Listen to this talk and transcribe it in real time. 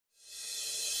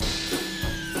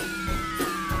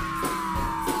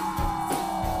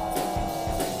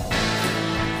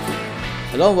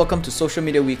Hello and welcome to Social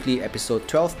Media Weekly, episode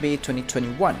 12 May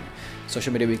 2021.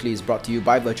 Social Media Weekly is brought to you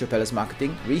by Virtual Palace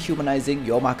Marketing, rehumanizing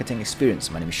your marketing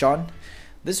experience. My name is Sean.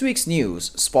 This week's news,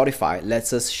 Spotify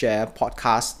lets us share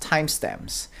podcast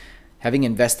timestamps. Having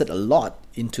invested a lot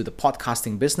into the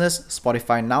podcasting business,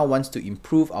 Spotify now wants to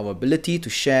improve our ability to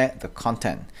share the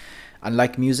content.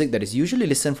 Unlike music that is usually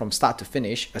listened from start to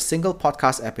finish, a single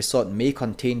podcast episode may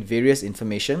contain various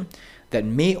information that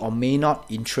may or may not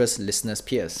interest listeners'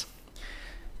 peers.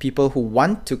 People who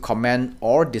want to comment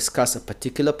or discuss a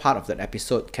particular part of that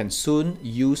episode can soon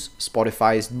use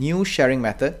Spotify's new sharing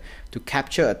method to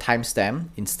capture a timestamp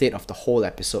instead of the whole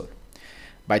episode.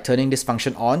 By turning this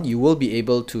function on, you will be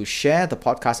able to share the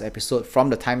podcast episode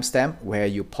from the timestamp where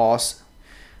you pause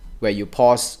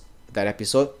that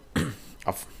episode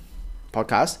of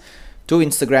podcast to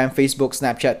Instagram, Facebook,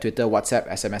 Snapchat, Twitter, WhatsApp,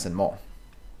 SMS, and more.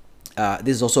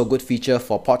 This is also a good feature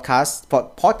for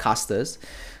podcasters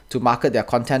to market their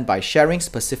content by sharing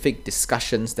specific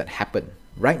discussions that happen.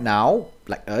 Right now,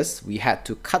 like us, we had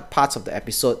to cut parts of the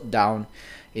episode down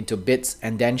into bits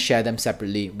and then share them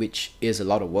separately, which is a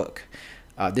lot of work.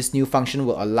 This new function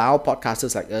will allow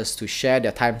podcasters like us to share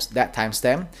that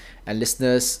timestamp, and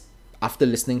listeners, after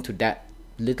listening to that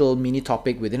little mini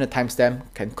topic within a timestamp,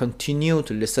 can continue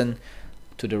to listen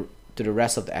to the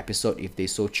rest of the episode if they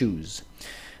so choose.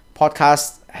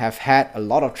 Podcasts have had a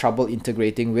lot of trouble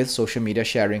integrating with social media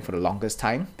sharing for the longest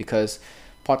time because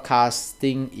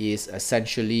podcasting is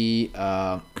essentially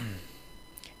an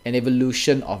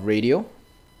evolution of radio,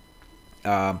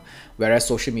 whereas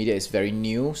social media is very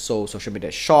new. So social media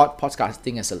is short,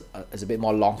 podcasting is a bit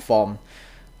more long form.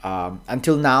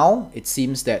 Until now, it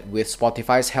seems that with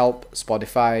Spotify's help,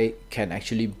 Spotify can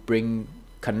actually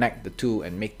connect the two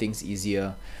and make things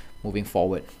easier moving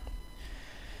forward.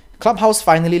 Clubhouse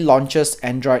finally launches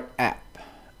Android app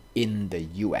in the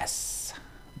US.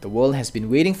 The world has been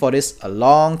waiting for this a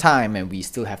long time, and we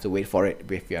still have to wait for it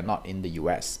if we are not in the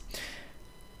US.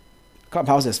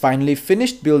 Clubhouse has finally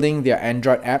finished building their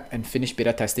Android app and finished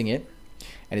beta testing it,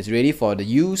 and is ready for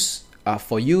use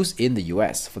in the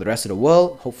US. For the rest of the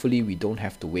world, hopefully we don't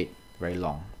have to wait very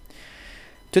long.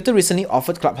 Twitter recently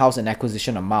offered Clubhouse an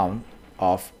acquisition amount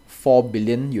of $4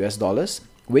 billion,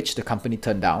 which the company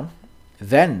turned down.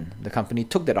 Then the company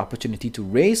took that opportunity to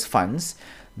raise funds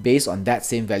based on that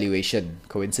same valuation.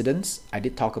 Coincidence? I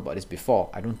did talk about this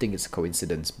before. I don't think it's a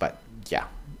coincidence, but yeah,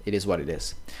 it is what it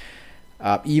is.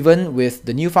 Even with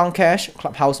the newfound cash,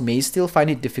 Clubhouse may still find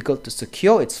it difficult to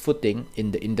secure its footing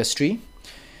in the industry.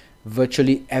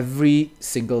 Virtually every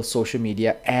single social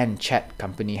media and chat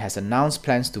company has announced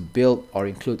plans to build or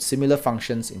include similar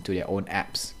functions into their own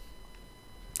apps.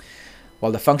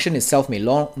 While the function itself may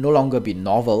no longer be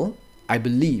novel, I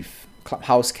believe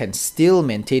Clubhouse can still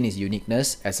maintain its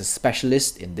uniqueness as a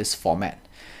specialist in this format.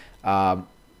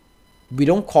 We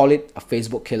don't call it a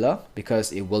Facebook killer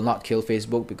because it will not kill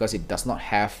Facebook because it does not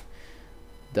have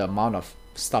the amount of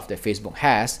stuff that Facebook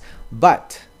has,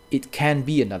 but it can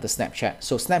be another Snapchat.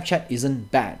 So Snapchat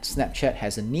isn't bad. Snapchat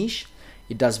has a niche.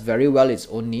 It does very well its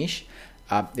own niche.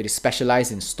 It is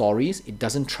specialized in stories. It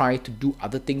doesn't try to do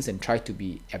other things and try to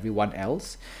be everyone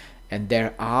else. And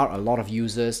there are a lot of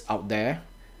users out there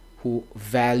who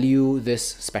value this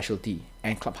specialty,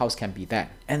 and Clubhouse can be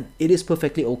that. And it is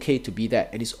perfectly okay to be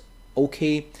that. It is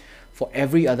okay for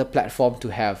every other platform to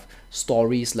have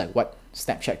stories like what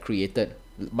Snapchat created,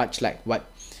 much like what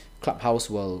Clubhouse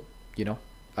will,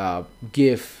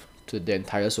 give to the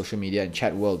entire social media and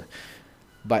chat world.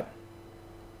 But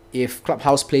if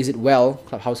Clubhouse plays it well,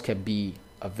 Clubhouse can be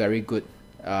a very good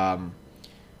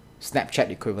Snapchat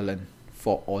equivalent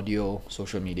for audio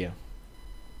social media.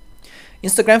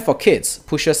 Instagram for Kids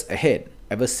pushes ahead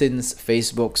ever since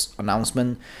Facebook's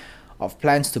announcement of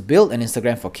plans to build an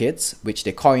Instagram for Kids, which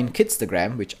they coined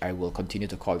Kidstagram, which I will continue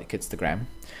to call it Kidstagram,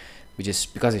 which is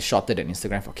because it's shorter than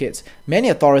Instagram for Kids. Many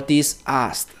authorities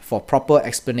asked for proper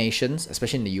explanations,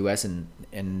 especially in the US and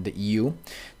the EU.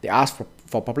 They asked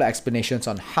for proper explanations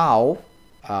on how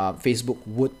Facebook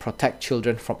would protect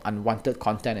children from unwanted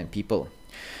content and people.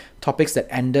 Topics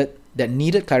that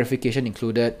needed clarification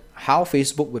included how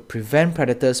Facebook would prevent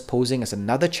predators posing as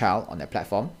another child on their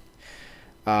platform,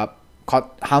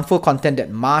 harmful content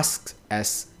that masks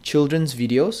as children's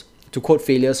videos, to quote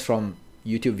failures from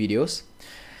YouTube videos,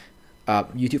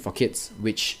 YouTube for Kids,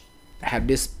 which had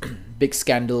this big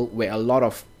scandal where a lot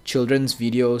of children's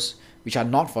videos, which are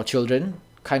not for children,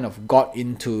 kind of got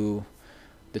into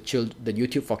the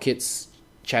YouTube for Kids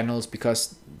channels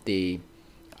because they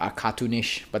are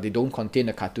cartoonish, but they don't contain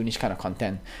the cartoonish kind of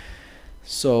content.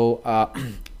 So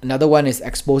another one is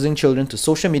exposing children to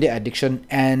social media addiction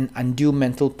and undue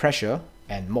mental pressure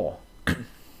and more.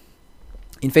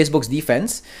 In Facebook's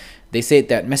defense, they said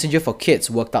that Messenger for Kids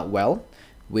worked out well,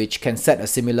 which can set a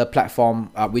similar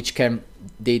platform, which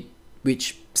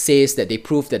says that they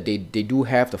prove that they do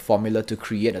have the formula to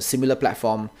create a similar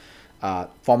platform,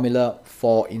 formula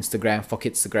for Instagram, for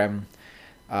Kidstagram.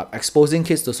 Exposing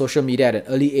kids to social media at an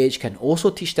early age can also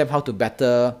teach them how to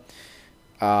better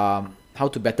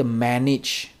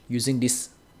manage using these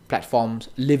platforms,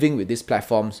 living with these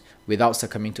platforms without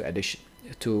succumbing to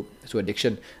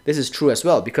addiction. This is true as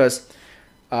well, because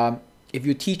if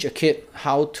you teach a kid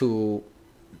how to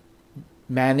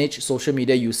manage social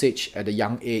media usage at a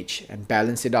young age and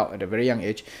balance it out at a very young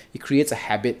age, it creates a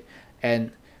habit.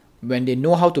 And when they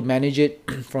know how to manage it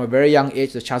from a very young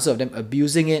age, the chances of them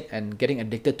abusing it and getting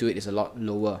addicted to it is a lot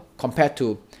lower compared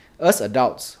to us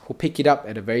adults who pick it up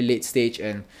at a very late stage,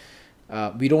 and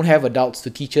we don't have adults to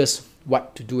teach us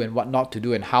what to do and what not to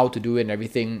do and how to do it and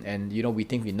everything, and we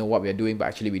think we know what we're doing but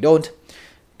actually we don't,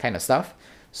 kind of stuff.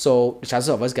 So the chances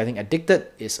of us getting addicted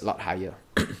is a lot higher.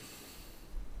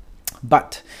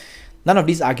 But none of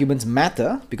these arguments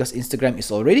matter because Instagram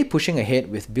is already pushing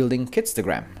ahead with building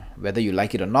Kidstagram. Whether you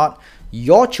like it or not,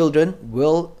 your children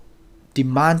will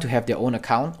demand to have their own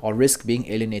account or risk being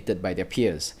alienated by their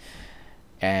peers.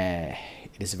 It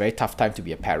is a very tough time to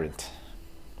be a parent.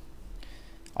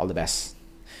 All the best.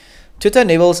 Twitter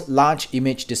enables large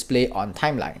image display on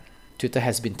timeline. Twitter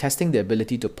has been testing the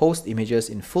ability to post images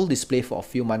in full display for a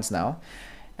few months now,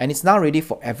 and it's now ready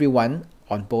for everyone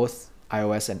on both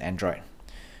iOS and Android.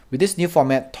 With this new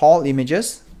format,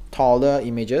 taller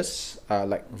images,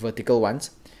 like vertical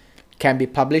ones, can be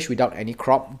published without any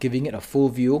crop, giving it a full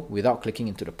view without clicking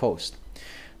into the post.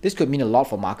 This could mean a lot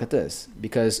for marketers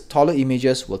because taller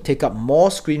images will take up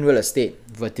more screen real estate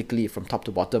vertically from top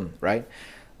to bottom, right?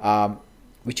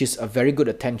 Which is a very good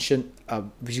a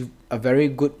very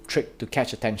good trick to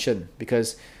catch attention,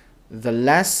 because the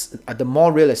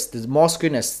more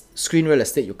screen real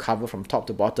estate you cover from top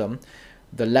to bottom,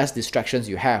 the less distractions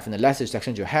you have, and the less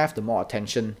distractions you have, the more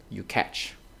attention you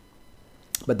catch.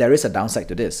 But there is a downside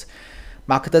to this.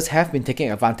 Marketers have been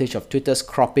taking advantage of Twitter's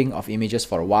cropping of images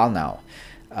for a while now.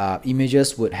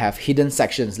 Images would have hidden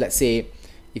sections. Let's say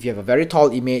if you have a very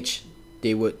tall image,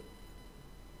 they would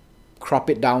crop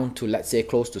it down to, let's say,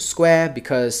 close to square,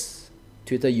 because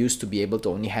Twitter used to be able to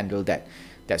only handle that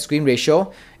screen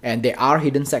ratio, and there are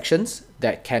hidden sections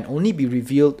that can only be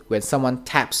revealed when someone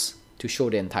taps to show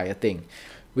the entire thing.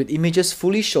 With images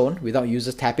fully shown without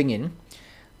users tapping in,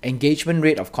 engagement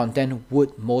rate of content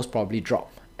would most probably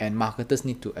drop, and marketers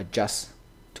need to adjust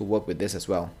to work with this as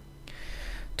well.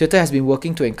 Twitter has been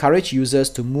working to encourage users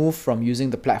to move from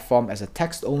using the platform as a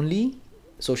text-only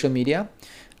social media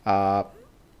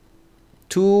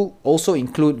to also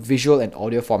include visual and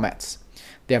audio formats.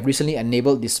 They have recently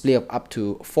enabled display of up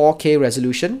to 4K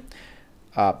resolution,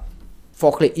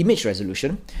 4K image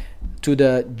resolution, to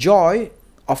the joy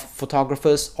of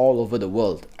photographers all over the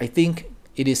world. I think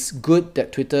it is good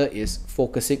that Twitter is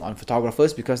focusing on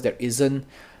photographers, because there isn't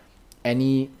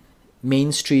any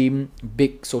mainstream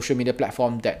big social media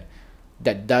platform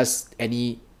that does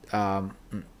any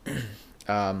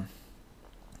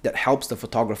that helps the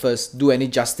photographers do any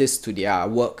justice to their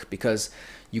work, because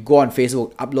you go on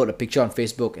Facebook, upload a picture on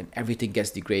Facebook, and everything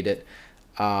gets degraded.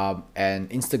 And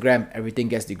Instagram, everything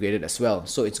gets degraded as well.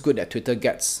 So it's good that Twitter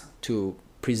gets to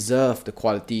preserve the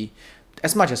quality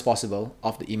as much as possible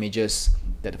of the images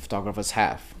that the photographers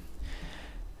have.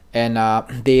 And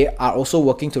they are also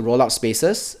working to roll out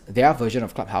Spaces, their version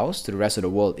of Clubhouse, to the rest of the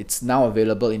world. It's now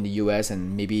available in the US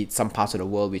and maybe some parts of the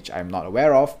world which I'm not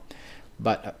aware of,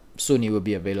 but soon it will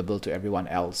be available to everyone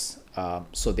else.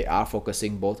 So they are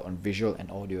focusing both on visual and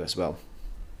audio as well.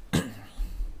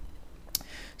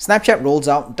 Snapchat rolls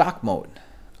out dark mode.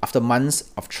 After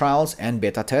months of trials and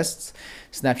beta tests,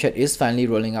 Snapchat is finally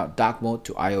rolling out dark mode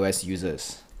to iOS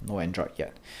users. No Android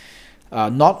yet.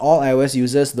 Not all iOS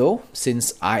users though,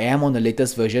 since I am on the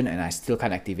latest version and I still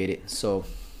can't activate it. So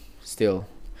still,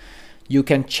 you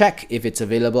can check if it's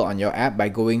available on your app by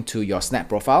going to your Snap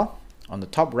profile. On the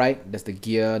top right, there's the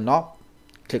gear knob.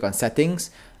 Click on settings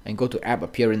and go to app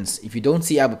appearance. If you don't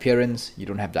see app appearance, you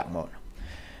don't have dark mode.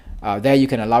 There you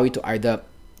can allow it to either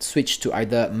switch to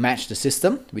either match the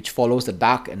system, which follows the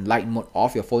dark and light mode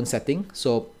of your phone setting.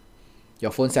 So your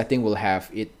phone setting will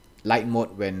have it light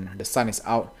mode when the sun is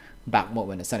out, dark mode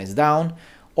when the sun is down,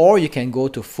 or you can go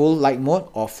to full light mode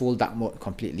or full dark mode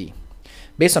completely.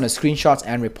 Based on the screenshots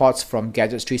and reports from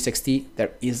Gadgets 360,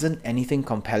 there isn't anything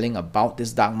compelling about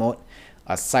this dark mode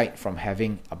aside from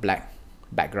having a black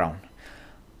background.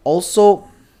 Also,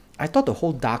 I thought the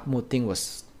whole dark mode thing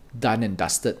was done and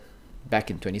dusted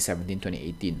back in 2017,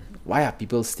 2018. Why are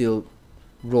people still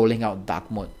rolling out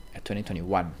dark mode at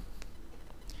 2021.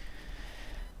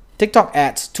 TikTok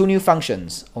adds 2 new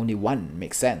functions, only one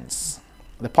makes sense.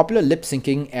 The popular lip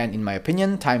syncing and, in my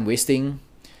opinion, time wasting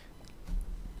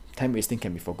can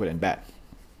be for good and bad.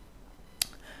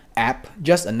 App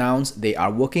just announced they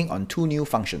are working on 2 new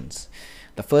functions.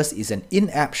 The first is an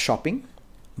in-app shopping.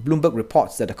 Bloomberg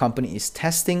reports that the company is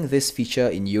testing this feature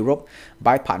in Europe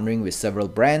by partnering with several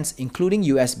brands, including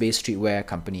US-based streetwear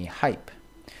company Hype.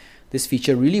 This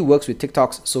feature really works with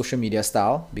TikTok's social media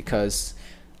style because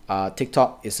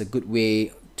TikTok is a good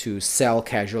way to sell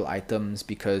casual items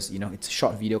because it's a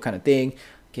short video kind of thing,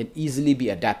 can easily be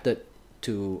adapted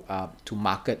to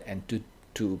market and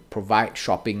to provide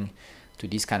shopping to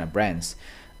these kind of brands.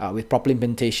 With proper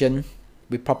implementation,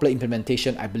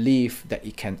 I believe that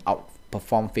it can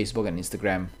outperform Facebook and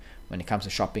Instagram when it comes to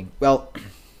shopping. Well,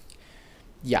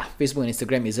 yeah, Facebook and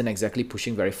Instagram isn't exactly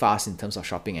pushing very fast in terms of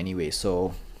shopping anyway,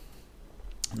 so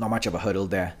not much of a hurdle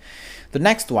there. The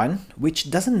next one, which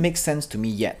doesn't make sense to me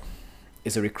yet,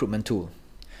 is a recruitment tool.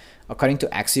 According to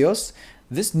Axios,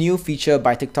 this new feature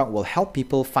by TikTok will help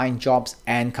people find jobs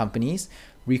and companies,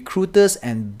 recruiters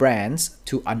and brands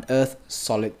to unearth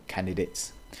solid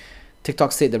candidates.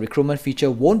 TikTok said the recruitment feature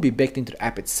won't be baked into the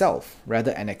app itself,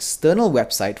 rather an external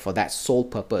website for that sole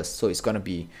purpose. So it's going to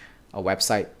be a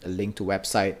website, a link to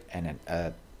website, and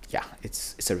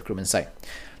it's a recruitment site.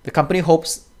 The company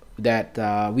hopes that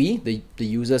the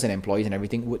users and employees and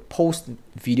everything would post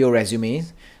video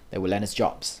resumes that will land us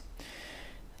jobs.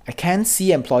 I can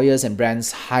see employers and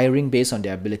brands hiring based on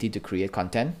their ability to create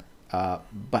content,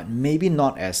 but maybe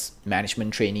not as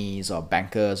management trainees or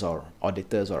bankers or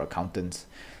auditors or accountants.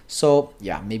 So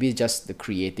yeah, maybe just the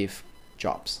creative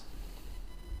jobs.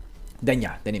 Then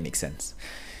it makes sense.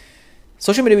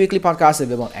 Social Media Weekly podcast is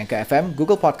available on Anchor FM,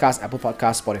 Google Podcasts, Apple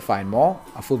Podcasts, Spotify, and more.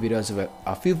 Our full videos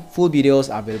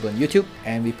are available on YouTube,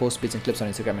 and we post bits and clips on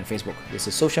Instagram and Facebook. This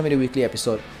is Social Media Weekly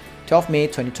episode 12 May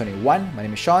 2021. My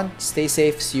name is Sean. Stay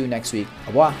safe. See you next week. Au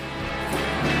revoir.